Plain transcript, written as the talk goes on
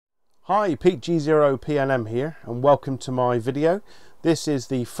Hi, Pete G0PNM here, and welcome to my video. This is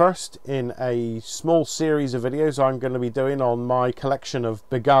the first in a small series of videos I'm going to be doing on my collection of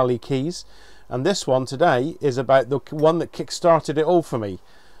Begali keys, and this one today is about the one that kick-started it all for me,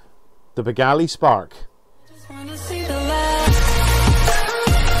 the Begali Spark.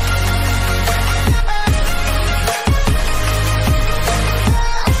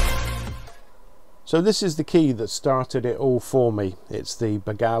 So this is the key that started it all for me. It's the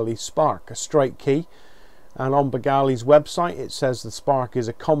Begali Spark, a straight key, and on Begali's website it says the Spark is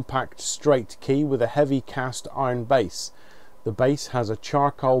a compact straight key with a heavy cast iron base. The base has a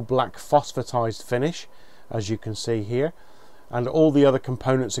charcoal black phosphatized finish, as you can see here, and all the other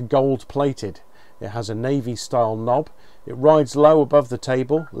components are gold plated. It has a navy style knob. It rides low above the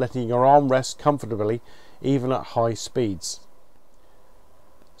table, letting your arm rest comfortably even at high speeds.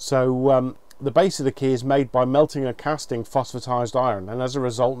 So the base of the key is made by melting and casting phosphatized iron, and as a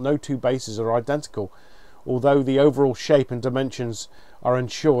result no two bases are identical, although the overall shape and dimensions are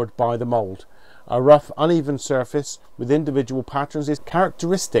ensured by the mould. A rough uneven surface with individual patterns is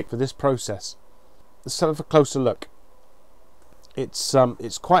characteristic for this process. Let's have a closer look. It's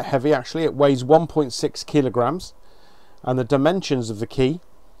quite heavy actually. It weighs 1.6 kilograms, and the dimensions of the key,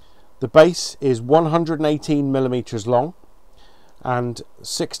 the base is 118 millimeters long and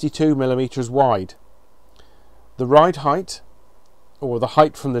 62 millimeters wide. The ride height, or the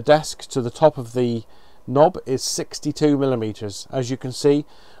height from the desk to the top of the knob, is 62 millimeters. As you can see,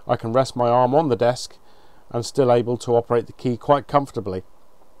 I can rest my arm on the desk and still able to operate the key quite comfortably.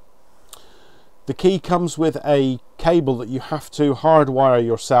 The key comes with a cable that you have to hardwire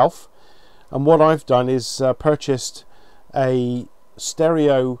yourself, and what I've done is purchased a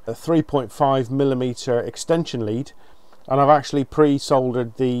stereo 3.5 millimeter extension lead, and I've actually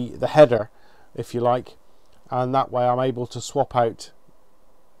pre-soldered the header, if you like, and that way I'm able to swap out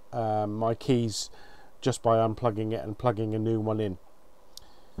my keys just by unplugging it and plugging a new one in.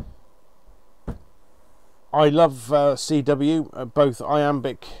 I love CW, both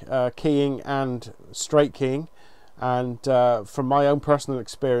iambic keying and straight keying, and from my own personal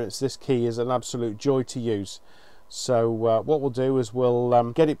experience this key is an absolute joy to use. So what we'll do is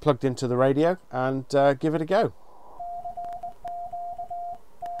we'll get it plugged into the radio and give it a go.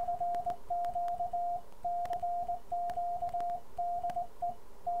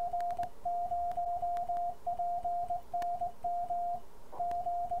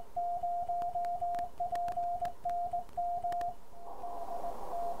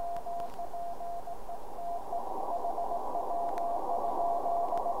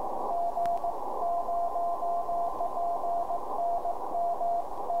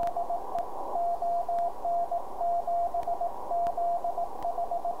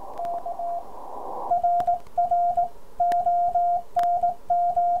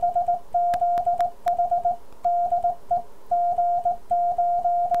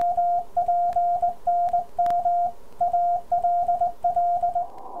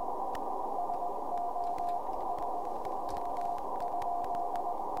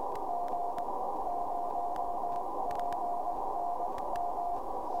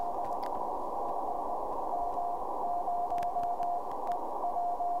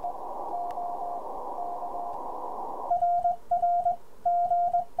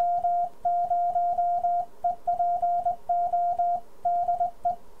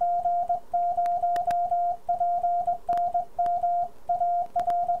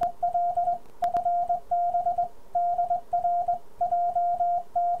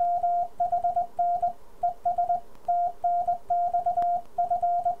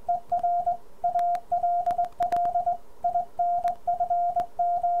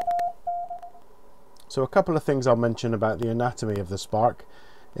 So a couple of things I'll mention about the anatomy of the Spark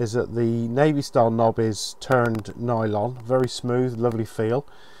is that the navy style knob is turned nylon, very smooth, lovely feel.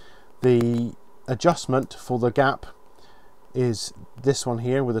 The adjustment for the gap is this one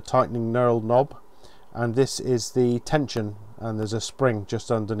here with a tightening knurled knob, and this is the tension, and there's a spring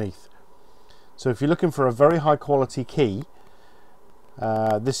just underneath. So if you're looking for a very high quality key,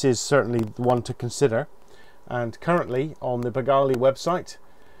 this is certainly the one to consider. And currently on the Begali website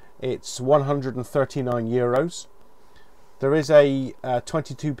it's 139 euros. There is a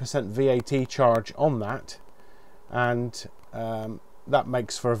 22% VAT charge on that, and that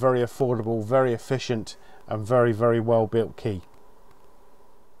makes for a very affordable, very efficient and very well built key.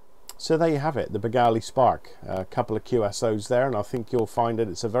 So there you have it, the Begali Spark. A couple of QSOs there, and I think you'll find that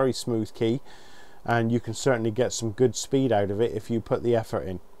it's a very smooth key, and you can certainly get some good speed out of it if you put the effort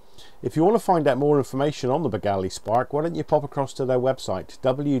in. If you want to find out more information on the Begali Spark, why don't you pop across to their website,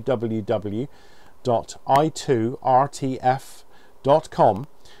 www.i2rtf.com,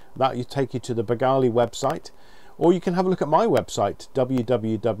 That will take you to the Begali website, or you can have a look at my website,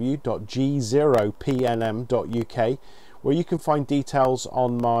 www.G0PNM.uk, where you can find details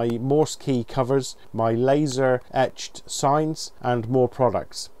on my Morse key covers, my laser etched signs, and more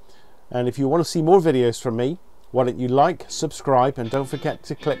products. And if you want to see more videos from me, why don't you like, subscribe, and don't forget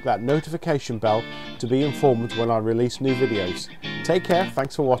to click that notification bell to be informed when I release new videos. Take care,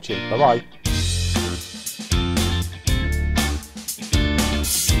 thanks for watching, bye bye.